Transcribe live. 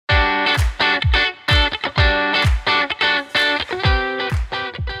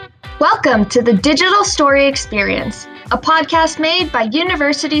Welcome to the Digital Story Experience, a podcast made by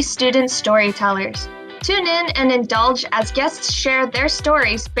university student storytellers. Tune in and indulge as guests share their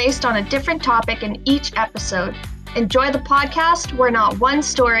stories based on a different topic in each episode. Enjoy the podcast where not one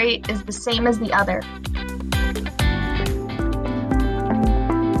story is the same as the other.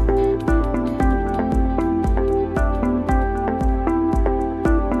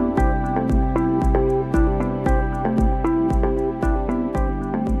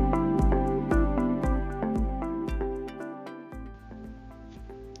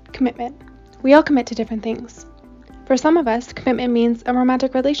 Commitment. We all commit to different things. For some of us, commitment means a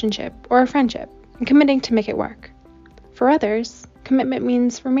romantic relationship or a friendship and committing to make it work. For others, commitment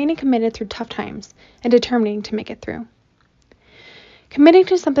means remaining committed through tough times and determining to make it through. Committing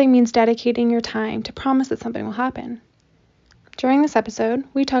to something means dedicating your time to promise that something will happen. During this episode,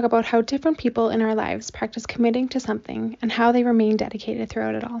 we talk about how different people in our lives practice committing to something and how they remain dedicated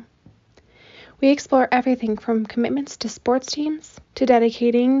throughout it all. We explore everything from commitments to sports teams to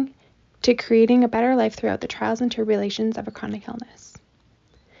dedicating to creating a better life throughout the trials and tribulations of a chronic illness.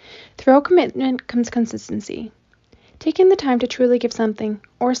 Throughout commitment comes consistency, taking the time to truly give something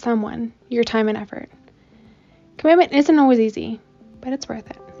or someone your time and effort. Commitment isn't always easy, but it's worth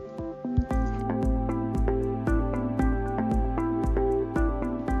it.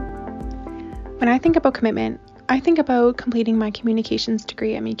 When I think about commitment, I think about completing my communications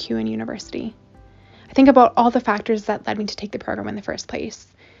degree at McEwen University. I think about all the factors that led me to take the program in the first place.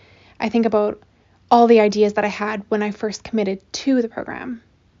 I think about all the ideas that I had when I first committed to the program.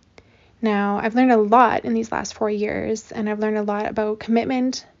 Now, I've learned a lot in these last 4 years, and I've learned a lot about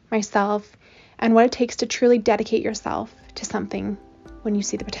commitment, myself, and what it takes to truly dedicate yourself to something when you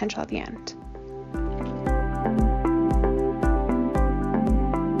see the potential at the end.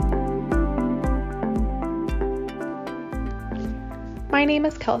 My name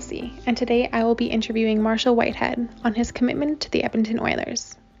is Kelsey, and today I will be interviewing Marshall Whitehead on his commitment to the Edmonton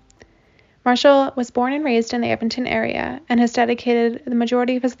Oilers. Marshall was born and raised in the Edmonton area and has dedicated the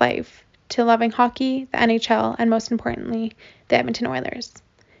majority of his life to loving hockey, the NHL, and most importantly, the Edmonton Oilers.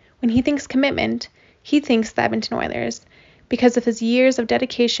 When he thinks commitment, he thinks the Edmonton Oilers because of his years of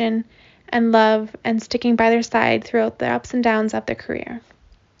dedication and love and sticking by their side throughout the ups and downs of their career.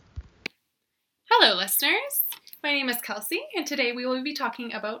 Hello, listeners. My name is Kelsey, and today we will be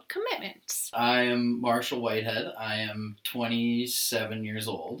talking about commitment. I am Marshall Whitehead. I am 27 years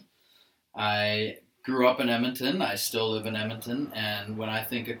old. I grew up in Edmonton. I still live in Edmonton, and when I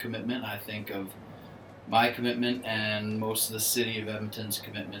think of commitment, I think of my commitment and most of the city of Edmonton's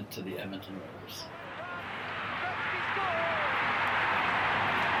commitment to the Edmonton Oilers.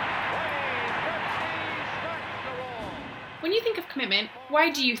 When you think of commitment,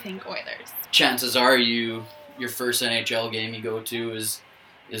 why do you think Oilers? Chances are your first NHL game you go to is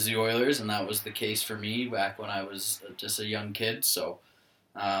the Oilers, and that was the case for me back when I was just a young kid. So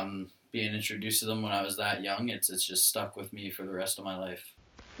being introduced to them when I was that young, it's just stuck with me for the rest of my life.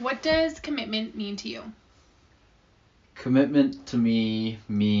 What does commitment mean to you? Commitment to me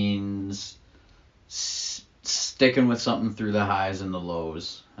means sticking with something through the highs and the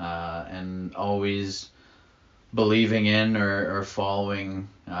lows, and always believing in or following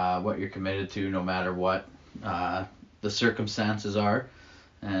what you're committed to, no matter what the circumstances are,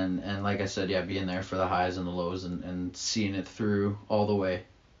 and like I said, being there for the highs and the lows and seeing it through all the way.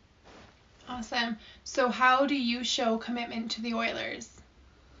 Awesome. So how do you show commitment to the Oilers?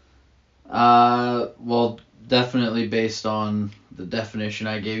 Well, definitely based on the definition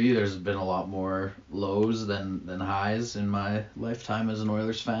I gave you, there's been a lot more lows than highs in my lifetime as an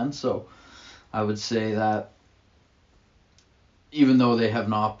Oilers fan, so I would say that even though they have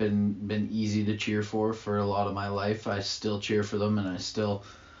not been easy to cheer for a lot of my life, I still cheer for them, and I still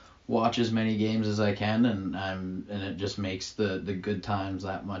watch as many games as I can, and it just makes the good times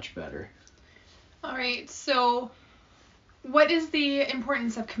that much better. All right. So, what is the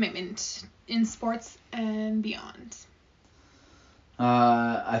importance of commitment in sports and beyond?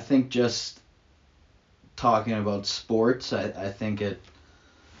 I think just talking about sports, I think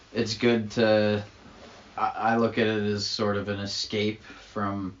it's good to. I look at it as sort of an escape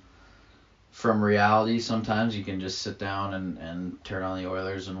from reality. Sometimes you can just sit down and turn on the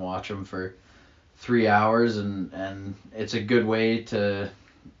Oilers and watch them for 3 hours, and it's a good way to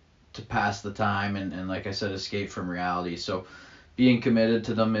pass the time and like I said, escape from reality. So being committed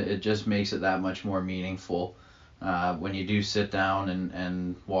to them, it just makes it that much more meaningful when you do sit down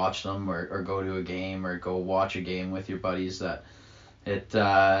and watch them or go to a game or go watch a game with your buddies. That it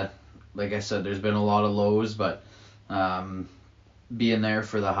like I said, there's been a lot of lows, but being there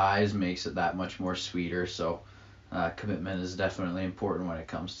for the highs makes it that much more sweeter. So commitment is definitely important when it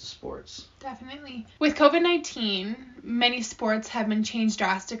comes to sports. Definitely. With COVID-19, many sports have been changed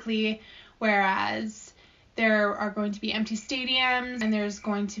drastically, whereas there are going to be empty stadiums and there's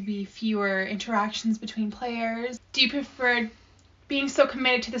going to be fewer interactions between players. Do you prefer being so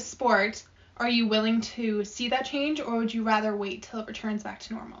committed to the sport? Are you willing to see that change, or would you rather wait till it returns back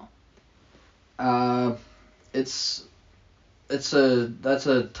to normal? That's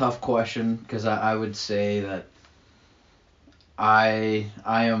a tough question, because I would say that I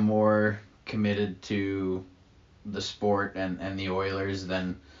am more committed to the sport and the Oilers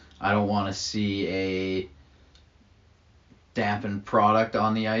than I don't want to see a dampened product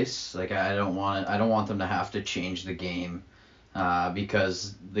on the ice. Like, I don't want them to have to change the game,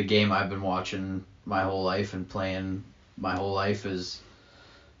 because the game I've been watching my whole life and playing my whole life it's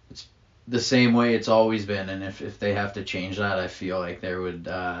the same way it's always been, and if they have to change that, I feel like there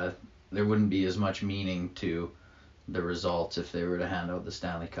wouldn't be as much meaning to the results if they were to hand out the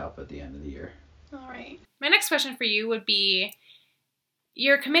Stanley Cup at the end of the year. All right. My next question for you would be,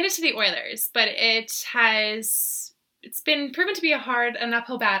 you're committed to the Oilers, but it's been proven to be an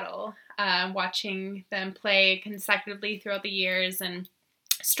uphill battle, watching them play consecutively throughout the years and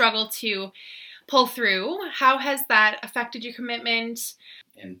struggle to pull through. How has that affected your commitment?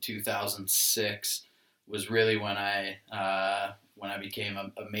 In 2006 was really when I became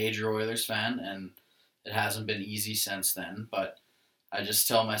a major Oilers fan, and it hasn't been easy since then, but I just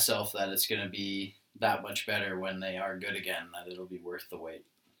tell myself that it's going to be that much better when they are good again, that it'll be worth the wait.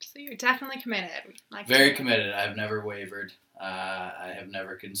 So you're definitely committed. Very committed. I've never wavered. I have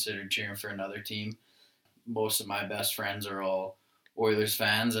never considered cheering for another team. Most of my best friends are all Oilers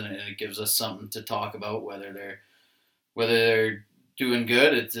fans, and it gives us something to talk about, whether they're doing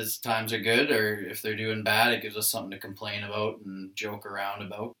good, it's times are good, or if they're doing bad, it gives us something to complain about and joke around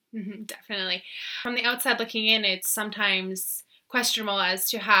about. Mm-hmm, definitely. From the outside looking in, it's sometimes questionable as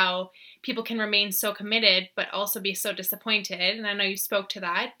to how people can remain so committed but also be so disappointed, and I know you spoke to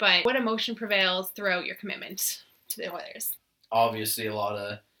that, but what emotion prevails throughout your commitment to the Oilers? Obviously a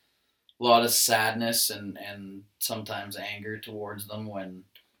lot of sadness and sometimes anger towards them when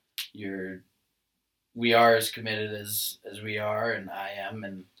we are as committed as we are, and I am,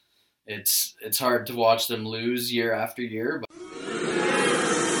 and it's hard to watch them lose year after year. But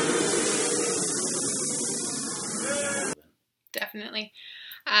definitely.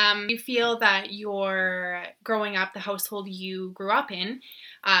 You feel that your growing up, the household you grew up in,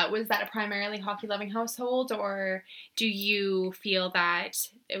 was that a primarily hockey-loving household, or do you feel that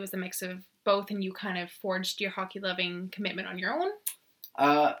it was a mix of both and you kind of forged your hockey-loving commitment on your own?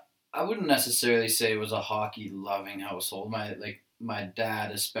 I wouldn't necessarily say it was a hockey-loving household. My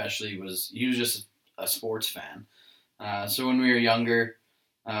dad especially was just a sports fan. So when we were younger,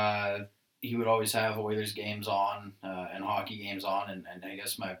 he would always have Oilers games on and hockey games on, and I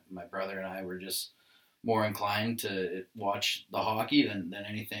guess my brother and I were just more inclined to watch the hockey than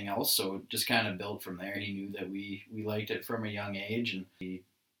anything else. So it just kind of built from there. He knew that we liked it from a young age, and he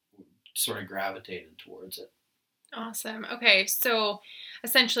sort of gravitated towards it. Awesome. Okay, so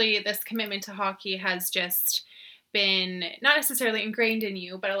essentially this commitment to hockey has just been not necessarily ingrained in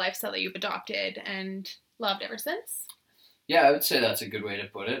you, but a lifestyle that you've adopted and loved ever since? Yeah, I would say that's a good way to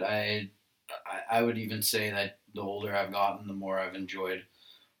put it. I would even say that the older I've gotten, the more I've enjoyed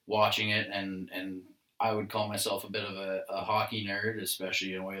watching it, and I would call myself a bit of a hockey nerd,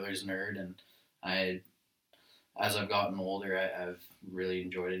 especially an Oilers nerd, and as I've gotten older, I've really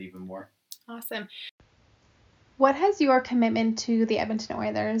enjoyed it even more. Awesome. What has your commitment to the Edmonton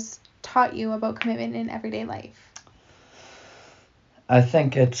Oilers taught you about commitment in everyday life? I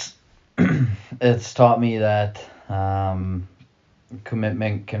think it's taught me that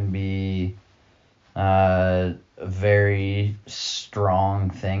commitment can be a very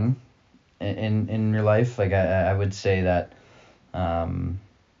strong thing in your life. Like I would say that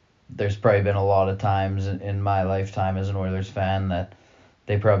there's probably been a lot of times in my lifetime as an Oilers fan that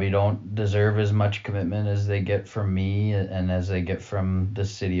they probably don't deserve as much commitment as they get from me and as they get from the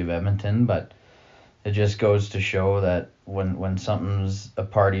city of Edmonton, but it just goes to show that when something's a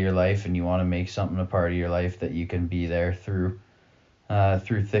part of your life and you want to make something a part of your life, that you can be there through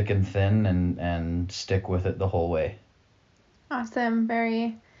thick and thin and stick with it the whole way. Awesome.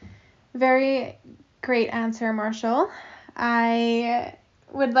 Very, very great answer, Marshall. I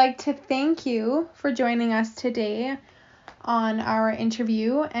would like to thank you for joining us today on our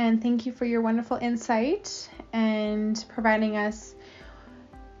interview, and thank you for your wonderful insight and providing us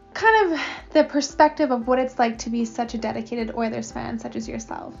kind of the perspective of what it's like to be such a dedicated Oilers fan such as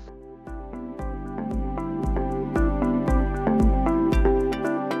yourself.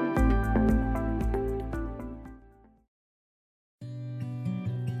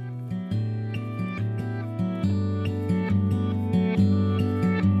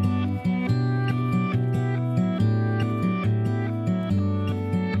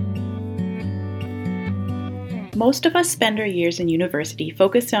 Most of us spend our years in university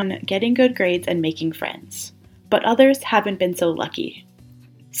focused on getting good grades and making friends, but others haven't been so lucky.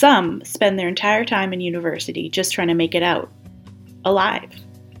 Some spend their entire time in university just trying to make it out, alive.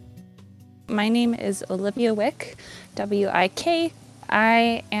 My name is Olivia Wik, W-I-K.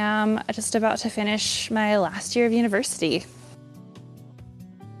 I am just about to finish my last year of university.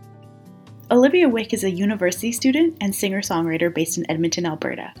 Olivia Wik is a university student and singer-songwriter based in Edmonton,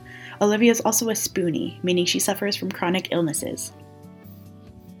 Alberta. Olivia is also a spoonie, meaning she suffers from chronic illnesses.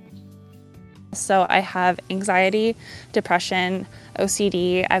 So I have anxiety, depression,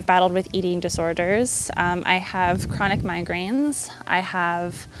 OCD. I've battled with eating disorders. I have chronic migraines. I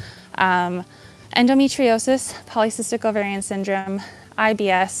have endometriosis, polycystic ovarian syndrome,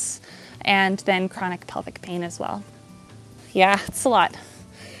 IBS, and then chronic pelvic pain as well. Yeah, it's a lot.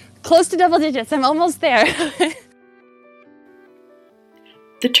 Close to double digits. I'm almost there.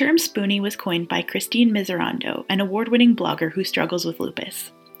 The term spoonie was coined by Christine Miserando, an award-winning blogger who struggles with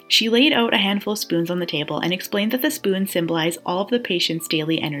lupus. She laid out a handful of spoons on the table and explained that the spoons symbolize all of the patient's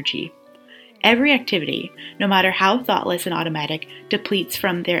daily energy. Every activity, no matter how thoughtless and automatic, depletes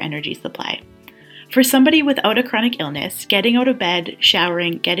from their energy supply. For somebody without a chronic illness, getting out of bed,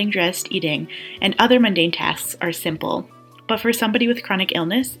 showering, getting dressed, eating, and other mundane tasks are simple. But for somebody with chronic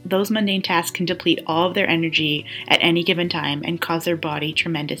illness, those mundane tasks can deplete all of their energy at any given time and cause their body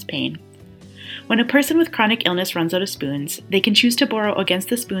tremendous pain. When a person with chronic illness runs out of spoons, they can choose to borrow against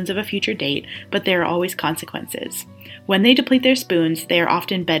the spoons of a future date, but there are always consequences. When they deplete their spoons, they are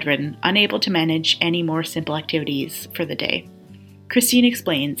often bedridden, unable to manage any more simple activities for the day. Christine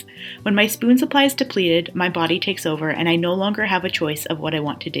explains, "When my spoon supply is depleted, my body takes over and I no longer have a choice of what I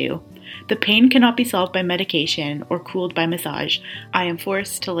want to do. The pain cannot be solved by medication or cooled by massage. I am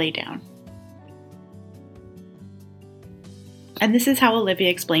forced to lay down." And this is how Olivia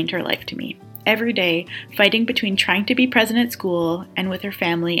explained her life to me. Every day, fighting between trying to be present at school and with her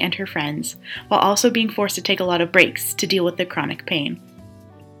family and her friends, while also being forced to take a lot of breaks to deal with the chronic pain.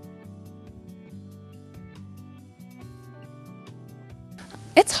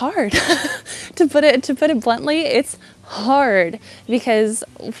 It's hard. to put it bluntly, it's hard because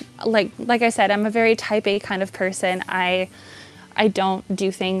like I said, I'm a very type A kind of person. I don't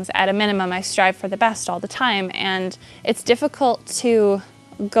do things at a minimum. I strive for the best all the time, and it's difficult to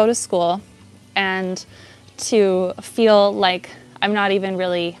go to school and to feel like I'm not even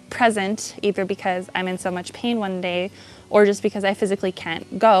really present, either because I'm in so much pain one day or just because I physically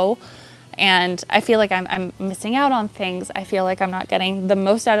can't go. And I feel like I'm missing out on things. I feel like I'm not getting the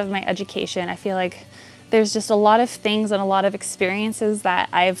most out of my education. I feel like there's just a lot of things and a lot of experiences that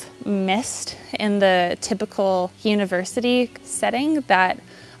I've missed in the typical university setting that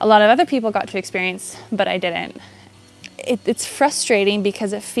a lot of other people got to experience, but I didn't. It's frustrating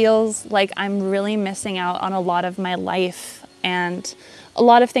because it feels like I'm really missing out on a lot of my life and a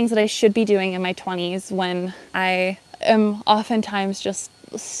lot of things that I should be doing in my 20s when I am oftentimes just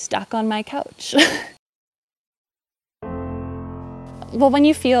stuck on my couch. Well, when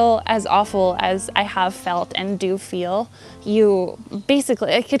you feel as awful as I have felt and do feel, you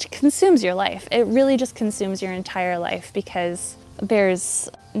basically, it consumes your life. It really just consumes your entire life because there's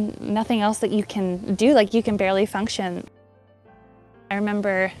nothing else that you can do. Like, you can barely function. I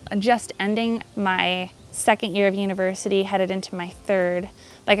remember just ending my second year of university, headed into my third.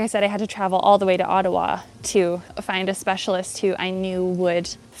 Like I said, I had to travel all the way to Ottawa to find a specialist who I knew would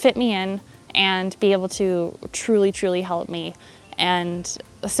fit me in and be able to truly, truly help me. And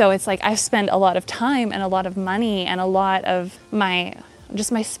so it's like I've spent a lot of time and a lot of money and a lot of my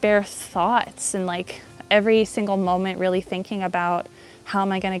spare thoughts and like every single moment really thinking about how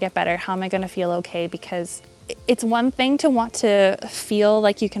am I going to get better? How am I going to feel okay? Because it's one thing to want to feel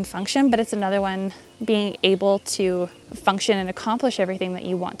like you can function, but it's another one being able to function and accomplish everything that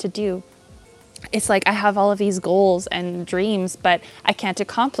you want to do. It's like I have all of these goals and dreams, but I can't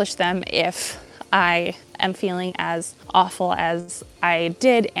accomplish them if I am feeling as awful as I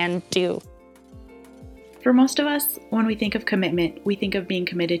did and do. For most of us, when we think of commitment, we think of being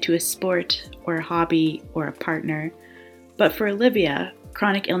committed to a sport or a hobby or a partner. But for Olivia,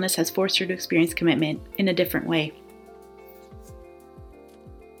 chronic illness has forced her to experience commitment in a different way.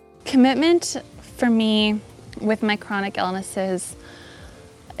 Commitment for me with my chronic illnesses,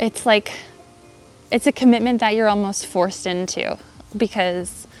 it's a commitment that you're almost forced into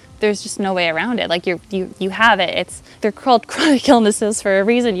because there's just no way around it. Like you have it. They're called chronic illnesses for a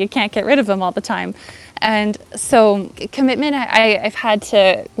reason. You can't get rid of them all the time. And so commitment, I've had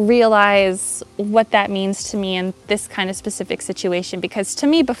to realize what that means to me in this kind of specific situation, because to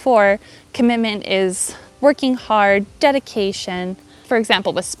me before, commitment is working hard, dedication, for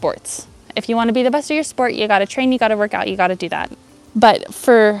example, with sports. If you want to be the best of your sport, you got to train, you got to work out, you got to do that. But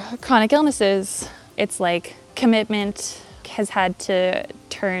for chronic illnesses, it's like commitment has had to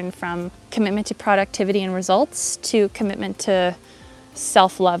turn from commitment to productivity and results to commitment to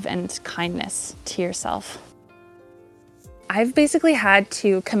self-love and kindness to yourself. I've basically had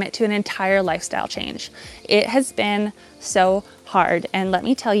to commit to an entire lifestyle change. It has been so hard. And let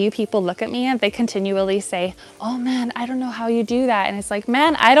me tell you, people look at me and they continually say, oh man, I don't know how you do that. And it's like,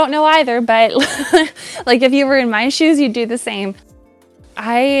 man, I don't know either, but like if you were in my shoes, you'd do the same.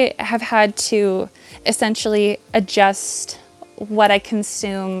 I have had to essentially adjust what I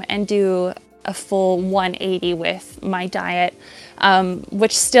consume and do a full 180 with my diet,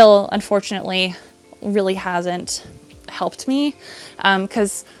 which still, unfortunately, really hasn't helped me.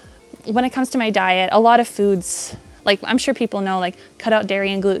 Because when it comes to my diet, a lot of foods, like I'm sure people know, like cut out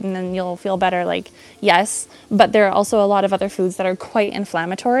dairy and gluten and you'll feel better. Like, yes, but there are also a lot of other foods that are quite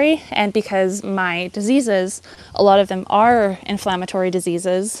inflammatory. And because my diseases, a lot of them are inflammatory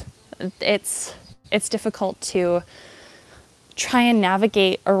diseases, it's difficult to try and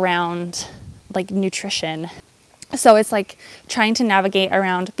navigate around like nutrition. So it's like trying to navigate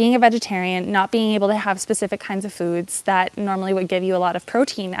around being a vegetarian, not being able to have specific kinds of foods that normally would give you a lot of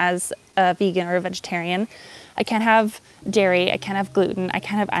protein as a vegan or a vegetarian. I can't have dairy, I can't have gluten, I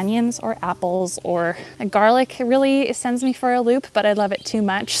can't have onions or apples or garlic. It really sends me for a loop, but I love it too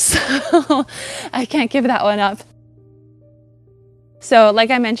much, so I can't give that one up. So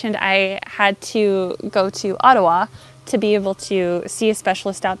like I mentioned, I had to go to Ottawa to be able to see a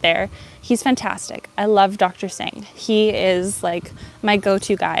specialist out there. He's fantastic. I love Dr. Singh. He is like my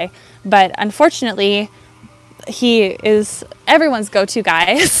go-to guy, but unfortunately, he is everyone's go-to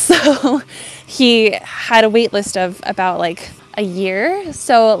guy. So he had a wait list of about like a year.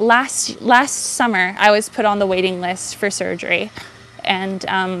 So last summer, I was put on the waiting list for surgery, and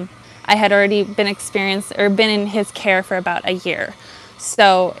I had already been in his care for about a year.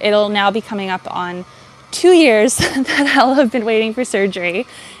 So it'll now be coming up on 2 years that I'll have been waiting for surgery.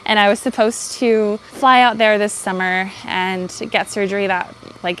 And I was supposed to fly out there this summer and get surgery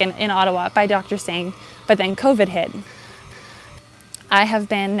in Ottawa by Dr. Singh, but then COVID hit. I have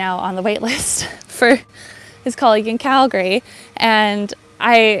been now on the wait list for his colleague in Calgary, and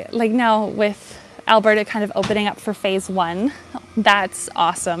I now with Alberta kind of opening up for phase 1, that's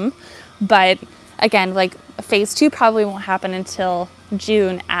awesome. But again, phase 2 probably won't happen until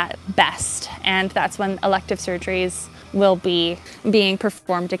June at best, and that's when elective surgeries will be being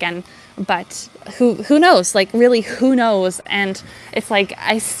performed again. But who knows? Really, who knows? And it's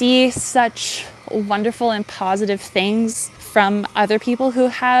I see such wonderful and positive things from other people who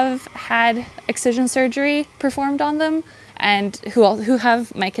have had excision surgery performed on them and who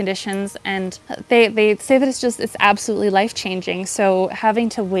have my conditions, and they say that it's absolutely life-changing. So having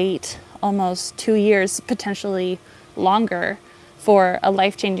to wait almost 2 years, potentially longer, for a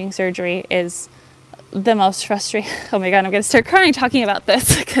life-changing surgery is the most frustrating. Oh my God, I'm gonna start crying talking about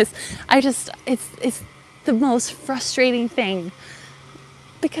this because it's the most frustrating thing,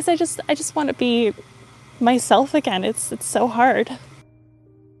 because I just want to be myself again. It's so hard.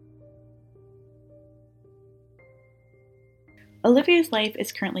 Olivia's life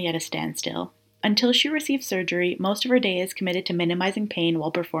is currently at a standstill. Until she receives surgery, most of her day is committed to minimizing pain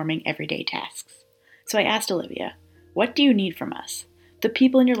while performing everyday tasks. So I asked Olivia, what do you need from us, the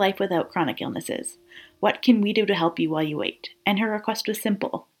people in your life without chronic illnesses? What can we do to help you while you wait? And her request was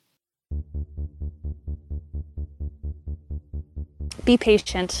simple. Be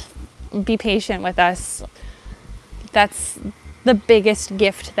patient. Be patient with us. That's the biggest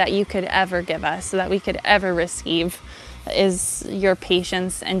gift that you could ever give us, that we could ever receive, is your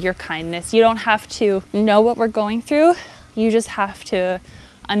patience and your kindness. You don't have to know what we're going through. You just have to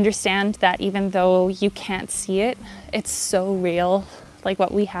understand that even though you can't see it, it's so real.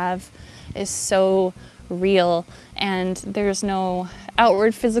 What we have is so real, and there's no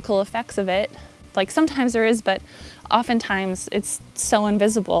outward physical effects of it. Sometimes there is, but oftentimes it's so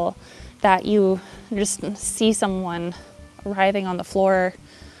invisible that you just see someone writhing on the floor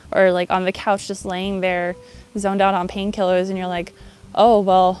or on the couch just laying there zoned out on painkillers, and you're like, oh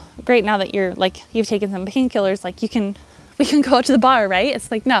well, great, now that you're you've taken some painkillers, we can go out to the bar, right? It's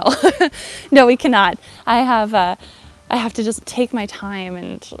no. No, we cannot. I have to just take my time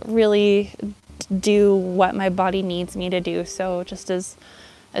and really do what my body needs me to do. So just as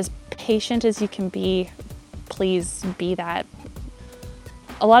patient as you can be, please be that.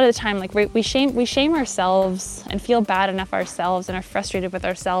 A lot of the time, we shame ourselves and feel bad enough ourselves and are frustrated with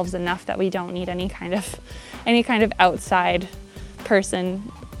ourselves enough that we don't need any kind of outside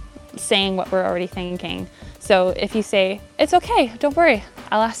person saying what we're already thinking. So So if you say, it's okay, don't worry,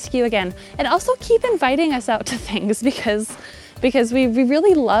 I'll ask you again. And also keep inviting us out to things because we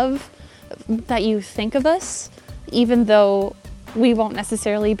really love that you think of us, even though we won't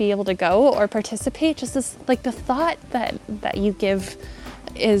necessarily be able to go or participate. Just this, like, the thought that you give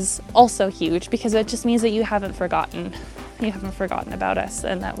is also huge, because it just means that you haven't forgotten about us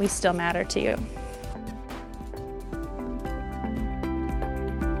and that we still matter to you.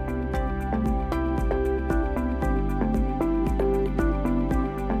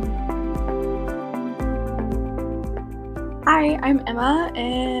 Hi, I'm Emma,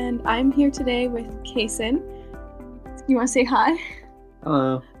 and I'm here today with Kasyn. You want to say hi?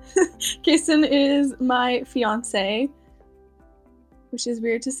 Hello. Kasyn is my fiance, which is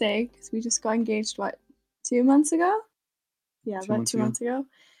weird to say because we just got engaged, 2 months ago? Yeah, about 2 months ago.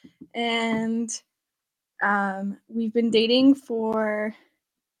 And we've been dating for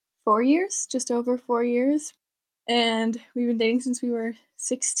 4 years, just over 4 years. And we've been dating since we were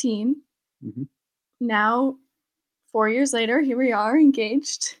 16. Mm-hmm. Now, 4 years later, here we are,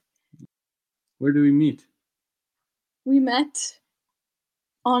 engaged. Where do we meet? We met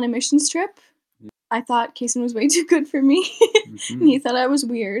on a missions trip. Yeah. I thought Kasyn was way too good for me, mm-hmm. and he thought I was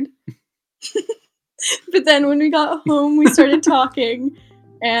weird. But then when we got home, we started talking,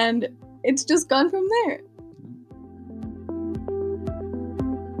 and it's just gone from there.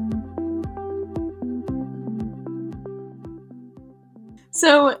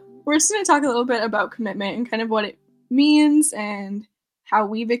 So we're just going to talk a little bit about commitment and kind of what it means and how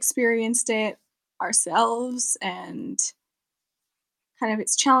we've experienced it ourselves and kind of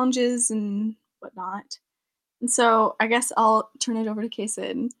its challenges and whatnot. And so I guess I'll turn it over to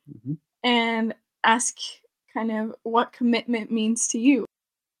Kasyn mm-hmm. and ask kind of what commitment means to you.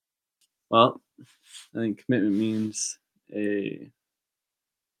 Well, I think commitment means a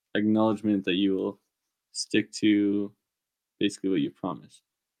acknowledgement that you will stick to basically what you promised.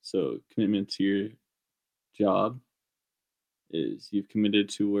 So commitment to your job is you've committed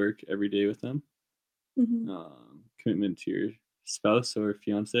to work every day with them. Mm-hmm. Commitment to your spouse or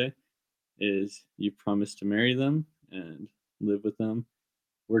fiance is you promise to marry them and live with them,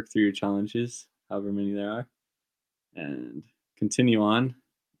 work through your challenges, however many there are, and continue on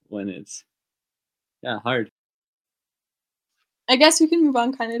when it's hard. I guess we can move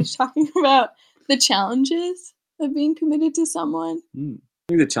on kind of to talking about the challenges of being committed to someone. I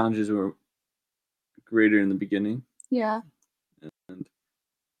think the challenges were greater in the beginning. Yeah. And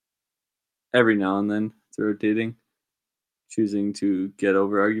every now and then through dating, choosing to get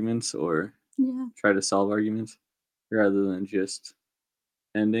over arguments or try to solve arguments rather than just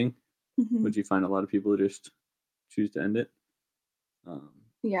ending, mm-hmm. which you find a lot of people just choose to end it.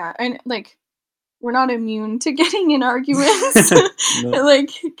 Yeah, and like we're not immune to getting in arguments. No. Like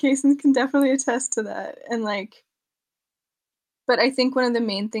Kasyn can definitely attest to that. And like, but I think one of the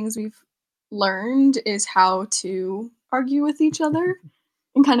main things we've learned is how to argue with each other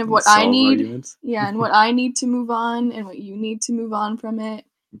and kind of what I need. Arguments. Yeah, and what I need to move on and what you need to move on from it.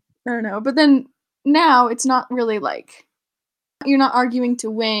 I don't know. But then now it's not really like you're not arguing to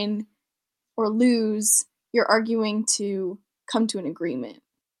win or lose. You're arguing to come to an agreement.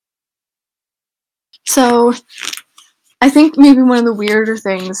 So I think maybe one of the weirder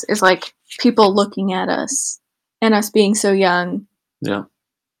things is like people looking at us and us being so young. Yeah.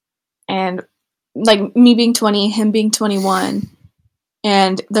 And like me being 20, him being 21.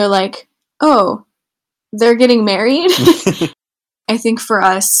 And they're like, oh, they're getting married? I think for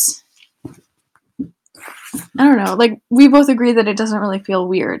us, I don't know, like we both agree that it doesn't really feel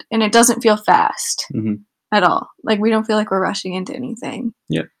weird and it doesn't feel fast mm-hmm. at all. Like we don't feel like we're rushing into anything.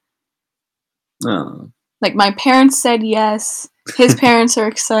 Yep. Like my parents said yes, his parents are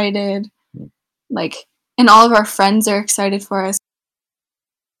excited, like, and all of our friends are excited for us.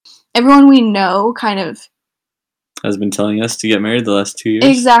 Everyone we know kind of has been telling us to get married the last 2 years.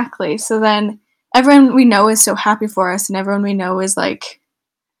 Exactly. So then everyone we know is so happy for us and everyone we know is like,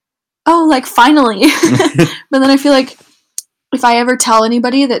 oh, like finally. But then I feel like if I ever tell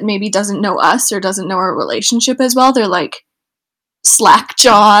anybody that maybe doesn't know us or doesn't know our relationship as well, they're like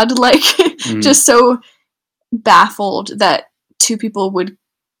slack-jawed, like just so baffled that two people would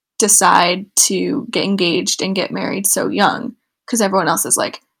decide to get engaged and get married so young because everyone else is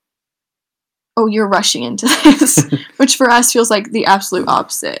like, oh, you're rushing into this, which for us feels like the absolute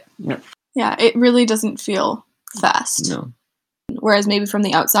opposite. Yeah, it really doesn't feel fast. No. Whereas maybe from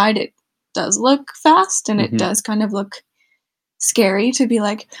the outside it does look fast and it does kind of look scary to be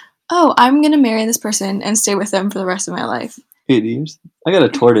like, oh, I'm going to marry this person and stay with them for the rest of my life. 8 years? I got a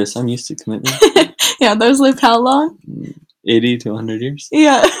tortoise. I'm used to commitment. Yeah, those live how long? 80 to 100 years.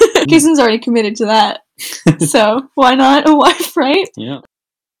 Yeah. Kasyn's already committed to that. So why not a wife, right? Yeah.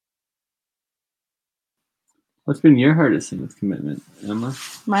 What's been your hardest thing with commitment, Emma?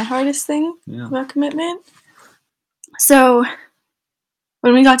 My hardest thing Yeah. about commitment? So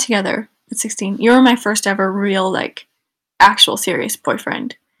when we got together at 16, you were my first ever real, like, actual serious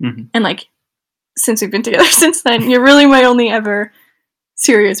boyfriend. Mm-hmm. And, like, since we've been together since then, you're really my only ever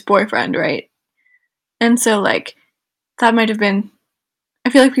serious boyfriend, right? And so, like, that might have been,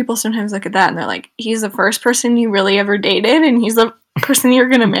 I feel like people sometimes look at that and they're like, he's the first person you really ever dated and he's the person you're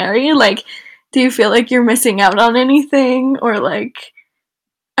gonna marry? Like, do you feel like you're missing out on anything? Or, like,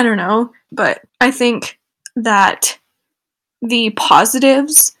 I don't know. But I think that the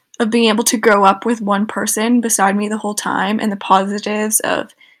positives of being able to grow up with one person beside me the whole time, and the positives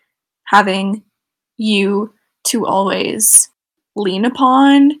of having you to always lean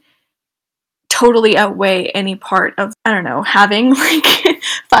upon, totally outweigh any part of, I don't know, having like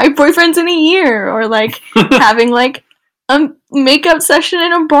 5 boyfriends in a year, or like having like a makeup session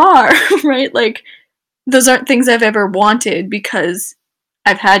in a bar, right? Like, those aren't things I've ever wanted because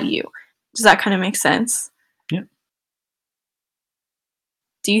I've had you. Does that kind of make sense? Yeah.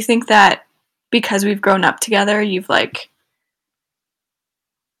 Do you think that because we've grown up together, you've like,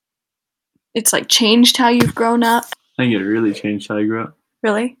 it's like changed how you've grown up? I think it really changed how I grew up.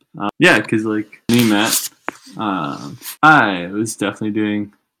 Really? Yeah, because like me, Matt, I was definitely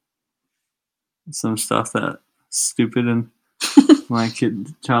doing some stuff that stupid in my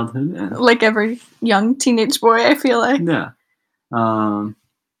childhood. And, Like every young teenage boy, I feel like. yeah. I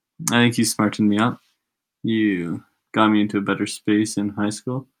think you smartened me up. You got me into a better space in high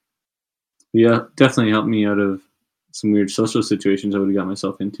school. Yeah, definitely helped me out of some weird social situations I would have got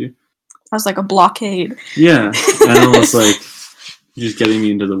myself into. I was like a blockade. Yeah, and almost like just getting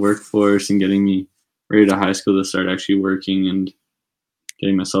me into the workforce and getting me ready to high school to start actually working and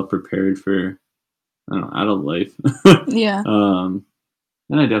getting myself prepared for, I don't know, adult life. Yeah.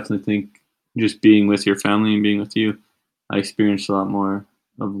 And I definitely think just being with your family and being with you, I experienced a lot more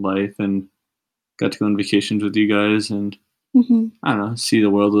of life and got to go on vacations with you guys and I don't know, see the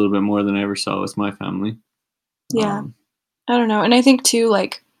world a little bit more than I ever saw with my family. Yeah. I don't know. And I think too,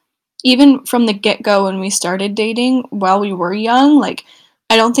 like, even from the get-go when we started dating while we were young, like,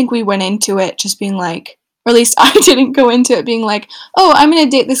 I don't think we went into it just being like, or at least I didn't go into it being like, oh, I'm going to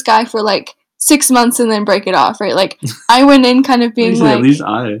date this guy for like 6 months and then break it off, right? Like, I went in kind of being like, at least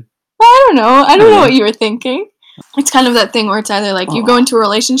I. Well, I don't know. I don't know what you were thinking. It's kind of that thing where it's either like you go into a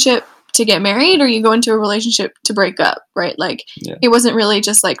relationship to get married or you go into a relationship to break up, right? Like, it wasn't really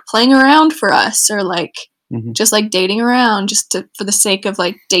just like playing around for us or like just like dating around just for the sake of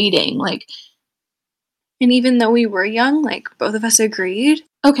like dating. Like, and even though we were young, like both of us agreed,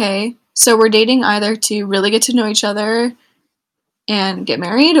 okay, so we're dating either to really get to know each other and get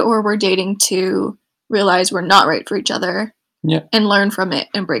married, or we're dating to realize we're not right for each other and learn from it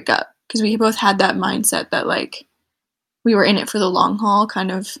and break up. Because we both had that mindset that like we were in it for the long haul, kind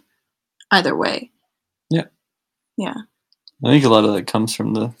of either way. Yeah. Yeah. I think a lot of that comes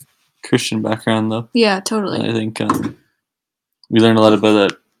from the Christian background, though. Yeah, totally. And I think we learned a lot about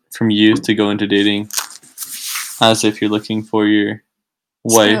that from youth to go into dating as if you're looking for your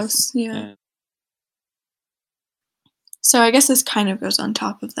wife. Spouse, yeah. So I guess this kind of goes on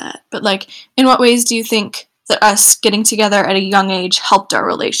top of that. But like, in what ways do you think that us getting together at a young age helped our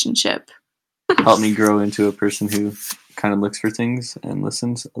relationship? Helped me grow into a person who kind of looks for things and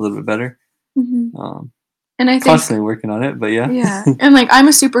listens a little bit better. And I think constantly working on it, but yeah. Yeah. And like, I'm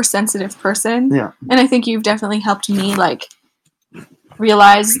a super sensitive person. Yeah. And I think you've definitely helped me like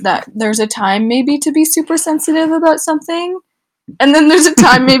realize that there's a time maybe to be super sensitive about something. And then there's a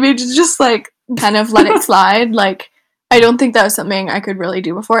time maybe to just like kind of let it slide. Like, I don't think that was something I could really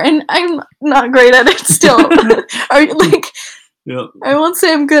do before. And I'm not great at it still. Or like, I won't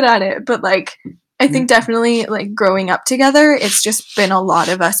say I'm good at it, but like, I think definitely like growing up together, it's just been a lot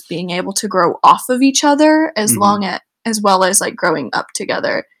of us being able to grow off of each other as well as like growing up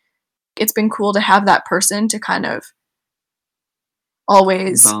together. It's been cool to have that person to kind of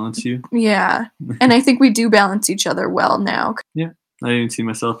always balance you. Yeah. And I think we do balance each other well now. Yeah. I even see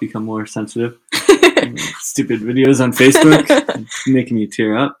myself become more sensitive. Stupid videos on Facebook making me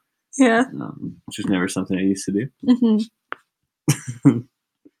tear up. Yeah. Which was never something I used to do.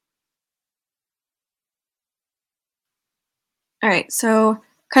 All right, so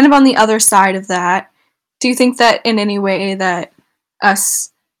kind of on the other side of that, do you think that in any way that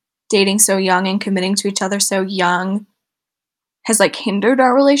us dating so young and committing to each other so young has like hindered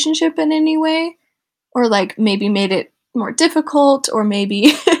our relationship in any way? Or like maybe made it more difficult, or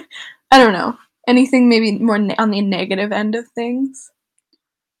maybe, I don't know, anything maybe more on the negative end of things?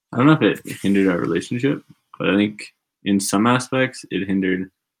 I don't know if it hindered our relationship, but I think in some aspects it hindered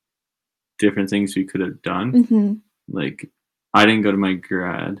different things we could have done. Mm-hmm. Like, I didn't go to my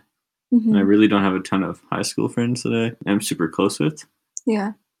grad, and I really don't have a ton of high school friends that I am super close with.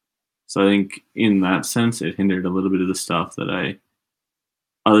 Yeah. So I think in that sense, it hindered a little bit of the stuff that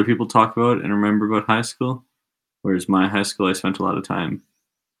other people talk about and remember about high school. Whereas my high school, I spent a lot of time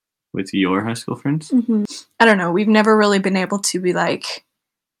with your high school friends. Mm-hmm. I don't know. We've never really been able to be like,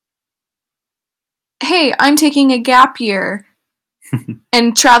 hey, I'm taking a gap year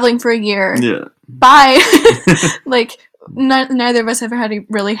and traveling for a year. Yeah. Bye. Like, neither of us ever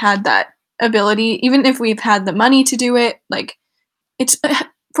really had that ability. Even if we've had the money to do it, like, it's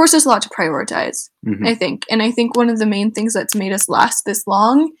forced us a lot to prioritize, I think. And I think one of the main things that's made us last this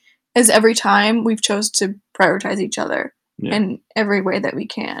long is every time we've chose to prioritize each other in every way that we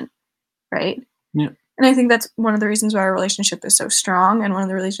can, right? Yeah. And I think that's one of the reasons why our relationship is so strong, and one of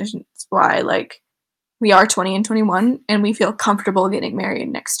the reasons why, like, we are 20 and 21 and we feel comfortable getting married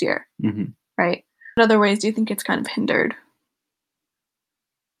next year, right? What other ways do you think it's kind of hindered?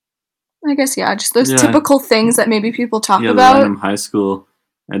 I guess, just those typical things that maybe people talk about. The random high school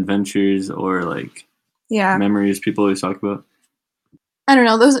adventures or, like, memories people always talk about. I don't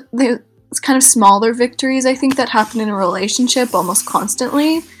know, those kind of smaller victories, I think, that happen in a relationship almost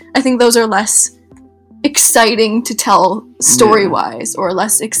constantly. I think those are less exciting to tell story-wise, or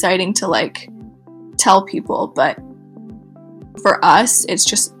less exciting to, like, tell people. But for us, it's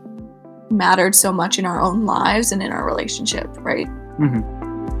just mattered so much in our own lives and in our relationship, right?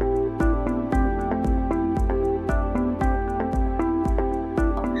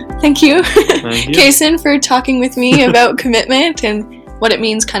 Thank you, Kasyn, for talking with me about commitment and what it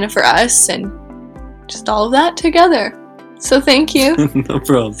means kind of for us and just all of that together. So thank you. No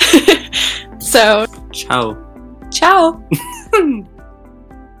problem. So, ciao. Ciao.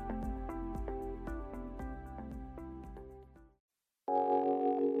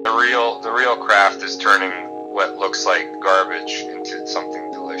 The real craft is turning what looks like garbage into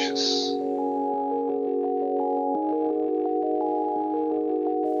something delicious.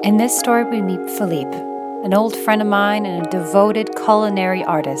 In this story, we meet Filliep, an old friend of mine and a devoted culinary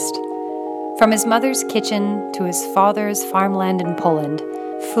artist. From his mother's kitchen to his father's farmland in Poland,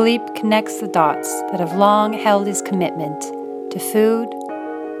 Filliep connects the dots that have long held his commitment to food,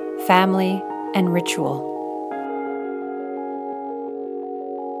 family, and ritual.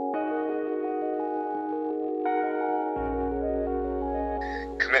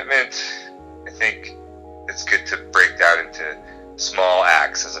 Commitment, I think it's good to break down into small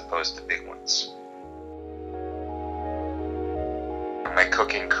acts as opposed to big ones. My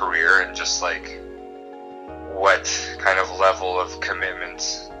cooking career and just like what kind of level of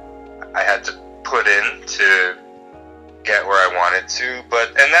commitment I had to put in to get where I wanted to,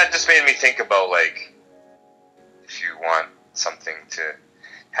 and that just made me think about, like, if you want something to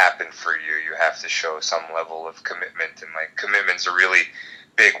happen for you, you have to show some level of commitment, and like commitment's a really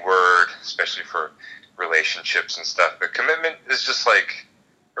big word, especially for relationships and stuff, but commitment is just like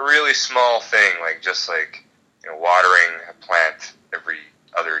a really small thing, like just like, watering a plant every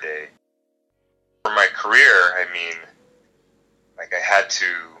other day. For my career, I mean, like, I had to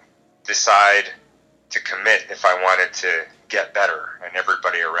decide to commit if I wanted to get better, and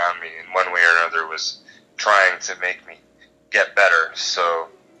everybody around me in one way or another was trying to make me get better, so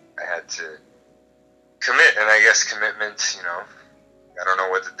I had to commit. And I guess commitment, I don't know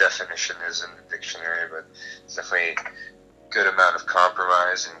what the definition is in the dictionary, but it's definitely a good amount of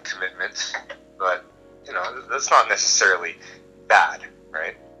compromise and commitment. But, that's not necessarily bad,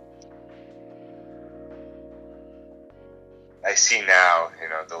 right? I see now,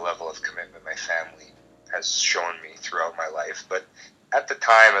 the level of commitment my family has shown me throughout my life. But at the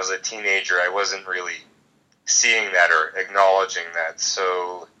time, as a teenager, I wasn't really seeing that or acknowledging that.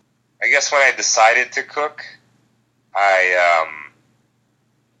 So I guess when I decided to cook, I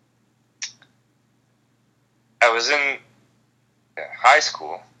was in high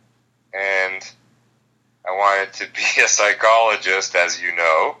school, and I wanted to be a psychologist, as you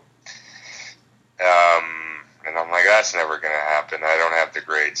know. And I'm like, that's never going to happen. I don't have the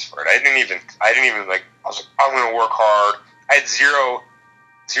grades for it. I didn't even like, I was like, I'm going to work hard. I had zero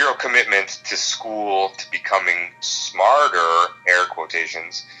commitment to school, to becoming smarter, air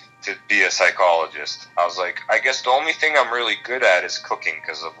quotations, to be a psychologist. I was like, I guess the only thing I'm really good at is cooking,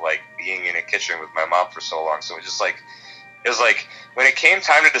 because of like being in a kitchen with my mom for so long. So it was like when it came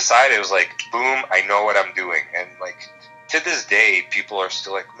time to decide, it was like, boom, I know what I'm doing. And like to this day, people are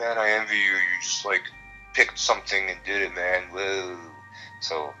still like, man, I envy you. You just like picked something and did it, man. Whoa.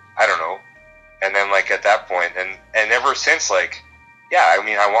 So I don't know. And then like at that point, and ever since, like, yeah, I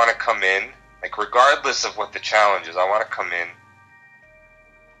mean, I want to come in, like, regardless of what the challenge is, I want to come in,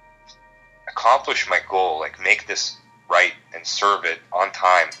 accomplish my goal, like, make this right and serve it on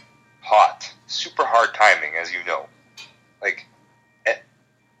time, hot, super hard timing, as you know. Like,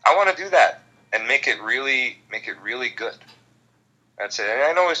 I want to do that and make it really good. That's it. And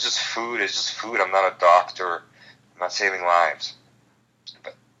I know it's just food. I'm not a doctor. I'm not saving lives.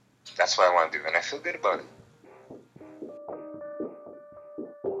 But that's what I want to do, and I feel good about it.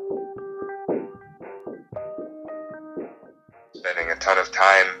 Spending a ton of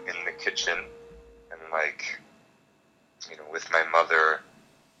time in the kitchen and, like, you know, with my mother,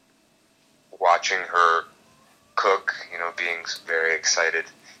 watching her cook, you know, being very excited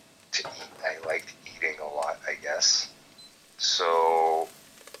to eat. I liked eating a lot, I guess. So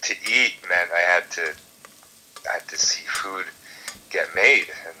to eat meant I had to see food get made.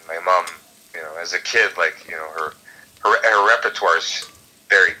 And my mom, you know, as a kid, like, you know, her repertoire is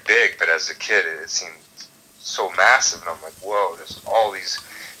very big, but as a kid it seemed so massive, and I'm like, whoa, there's all these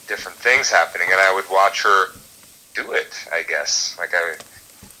different things happening, and I would watch her do it, I guess. Like, I don't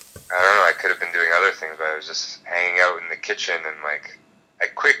know, I could have been doing other things, but I was just hanging out in the kitchen, and, like, I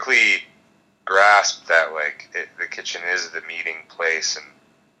quickly grasped that, like, the kitchen is the meeting place, and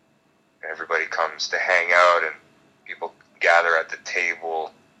everybody comes to hang out, and people gather at the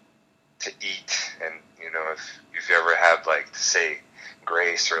table to eat. And, you know, if you've ever had, like, to say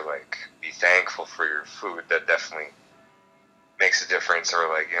grace or, like, be thankful for your food, that definitely makes a difference. Or,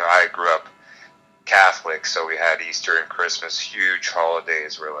 like, you know, I grew up Catholic, so we had Easter and Christmas, huge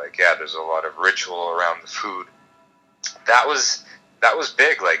holidays where, like, yeah, there's a lot of ritual around the food. That was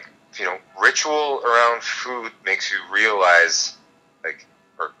big. Like, you know, ritual around food makes you realize, like,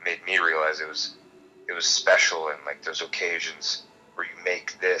 or made me realize it was special, and, like, there's occasions where you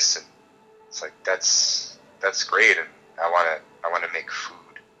make this, and it's like, that's great, and I want to make food.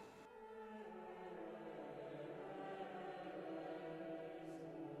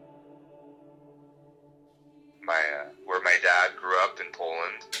 Where my dad grew up in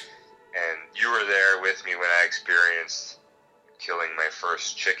Poland, and you were there with me when I experienced killing my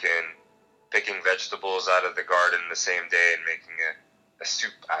first chicken, picking vegetables out of the garden the same day and making a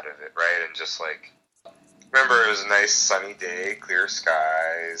soup out of it, right? And just, like, remember, it was a nice sunny day, clear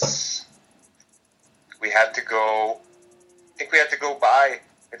skies. We had to go buy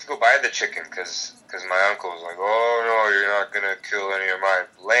the chicken because my uncle was like, oh no, you're not going to kill any of my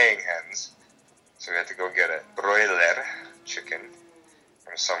laying hens. So we had to go get a broiler chicken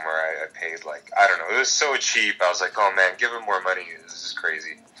from somewhere. I paid, like, I don't know, it was so cheap. I was like, oh man, give him more money. This is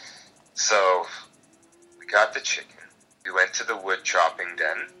crazy. So we got the chicken. We went to the wood chopping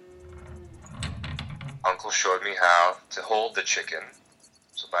den. Uncle showed me how to hold the chicken.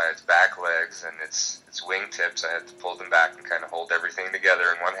 So by its back legs and its wingtips, I had to pull them back and kind of hold everything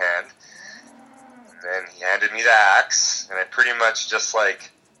together in one hand. And then he handed me the axe, and I pretty much just,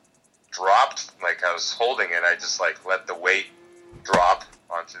 like, dropped, like, I was holding it, I just, like, let the weight drop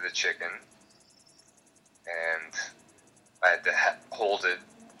onto the chicken, and I had to hold it,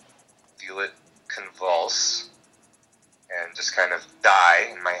 feel it convulse, and just kind of die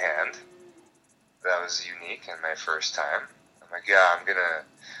in my hand. That was unique and my first time. I'm like, yeah,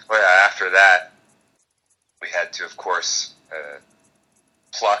 well, yeah, after that, we had to, of course,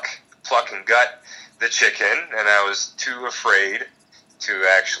 pluck and gut the chicken, and I was too afraid to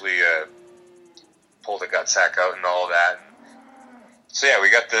actually pull the gut sack out and all that. So yeah, we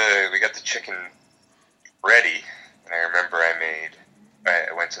got the chicken ready, and I remember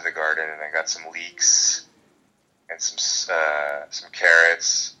I went to the garden and I got some leeks and some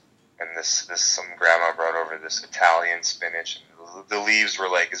carrots, and some grandma brought over this Italian spinach, and the leaves were,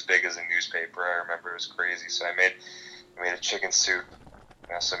 like, as big as a newspaper. I remember it was crazy. So I made a chicken soup.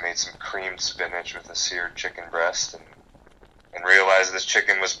 I also made some creamed spinach with a seared chicken breast, and realized this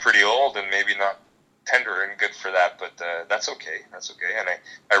chicken was pretty old and maybe not tender and good for that, but that's okay. And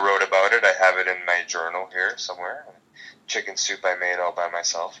I wrote about it. I have it in my journal here somewhere. Chicken soup I made all by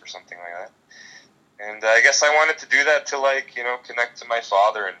myself or something like that. And I guess I wanted to do that to, like, you know, connect to my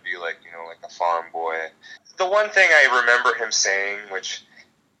father and be, like, you know, like a farm boy. The one thing I remember him saying, which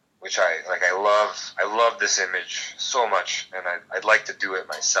I love this image so much, and I'd like to do it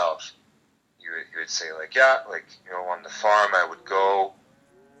myself. He would say, like, yeah, like, you know, on the farm I would go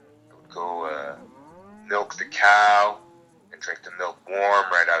milk the cow and drink the milk warm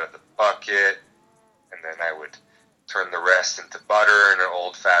right out of the bucket, and then I would turn the rest into butter in an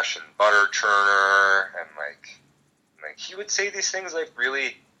old-fashioned butter churner, and like he would say these things, like,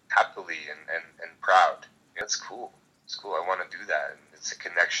 really happily and proud. That's cool. It's cool. I want to do that. And it's a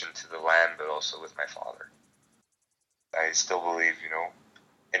connection to the land, but also with my father. I still believe,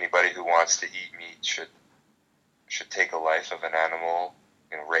 anybody who wants to eat meat should take a life of an animal,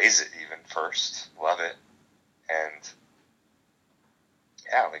 raise it even first, love it, and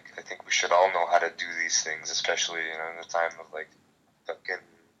yeah, I think we should all know how to do these things, especially, in the time of, fucking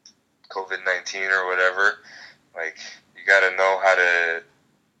COVID-19 or whatever. You gotta know how to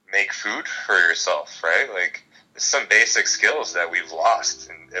make food for yourself, right? There's some basic skills that we've lost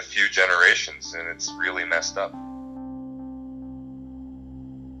in a few generations, and it's really messed up.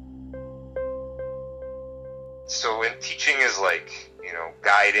 So when teaching is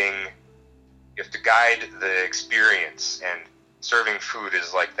guiding, you have to guide the experience, and serving food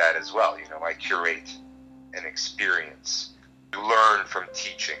is like that as well. I curate an experience. You learn from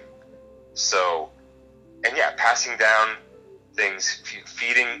teaching. So, and yeah, passing down things,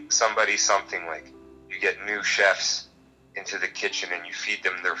 feeding somebody something, you get new chefs into the kitchen and you feed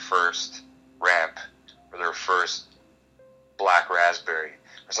them their first ramp or their first black raspberry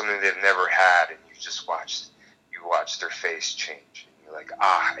or something they've never had, and you watch their face change. And you're like,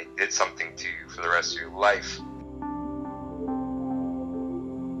 I did something to you for the rest of your life.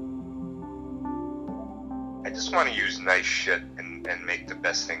 I just want to use nice shit and make the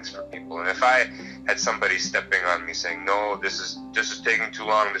best things for people. And if I had somebody stepping on me saying, no, this is taking too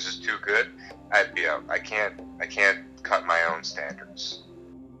long, this is too good, I'd be out. I can't cut my own standards.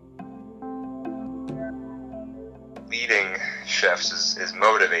 Leading chefs is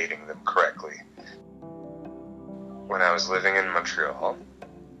motivating them correctly. When I was living in Montreal,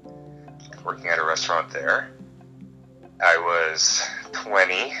 working at a restaurant there, I was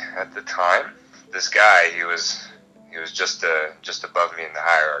 20 at the time. This guy, he was just above me in the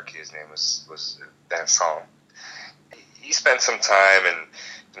hierarchy. His name was Hansen. He spent some time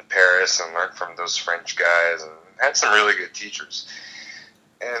in Paris and learned from those French guys and had some really good teachers.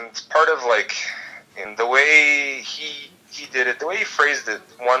 And part of in the way he did it, the way he phrased it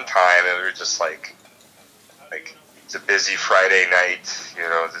one time, it was just like it's a busy Friday night,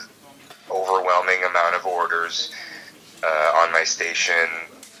 the overwhelming amount of orders on my station,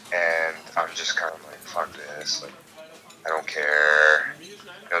 and I'm just kind of like, fuck this, I don't care,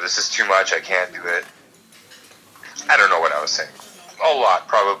 this is too much, I can't do it. I don't know what I was saying. A lot,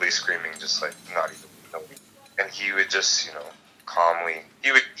 probably screaming, just not even know. And he would just, calmly,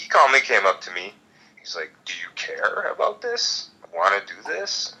 he calmly came up to me. He's like, do you care about this? Want to do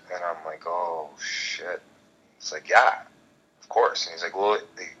this? And I'm like, oh shit. He's like, yeah, of course. And he's like, well,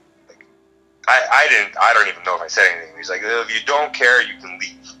 I don't even know if I said anything. He's like, if you don't care, you can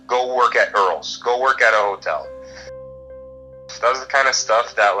leave. Go work at Earl's. Go work at a hotel. So that was the kind of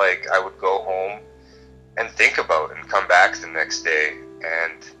stuff that I would go home and think about and come back the next day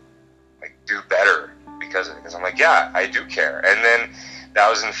and do better because of it. Because I'm like, yeah, I do care. And then that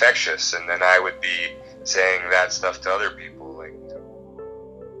was infectious. And then I would be saying that stuff to other people.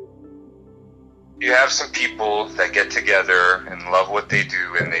 You have some people that get together and love what they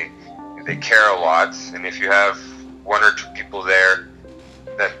do, and they care a lot. And if you have one or two people there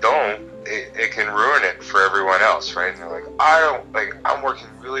that don't, it can ruin it for everyone else, right? And they're like, I'm working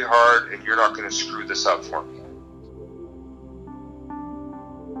really hard, and you're not going to screw this up for me.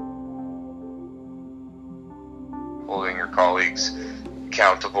 Holding your colleagues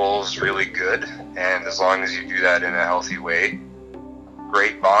accountable is really good, and as long as you do that in a healthy way,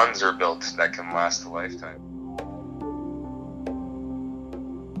 great bonds are built that can last a lifetime.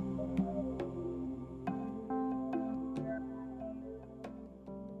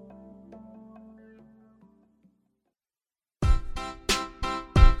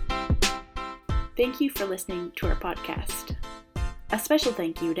 Thank you for listening to our podcast. A special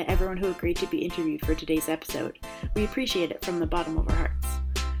thank you to everyone who agreed to be interviewed for today's episode. We appreciate it from the bottom of our hearts.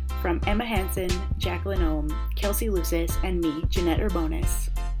 From Emma Hansen, Jacqueline, Kelsey Lusis, and me, Janette Urbonas,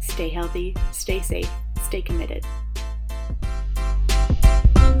 stay healthy, stay safe, stay committed.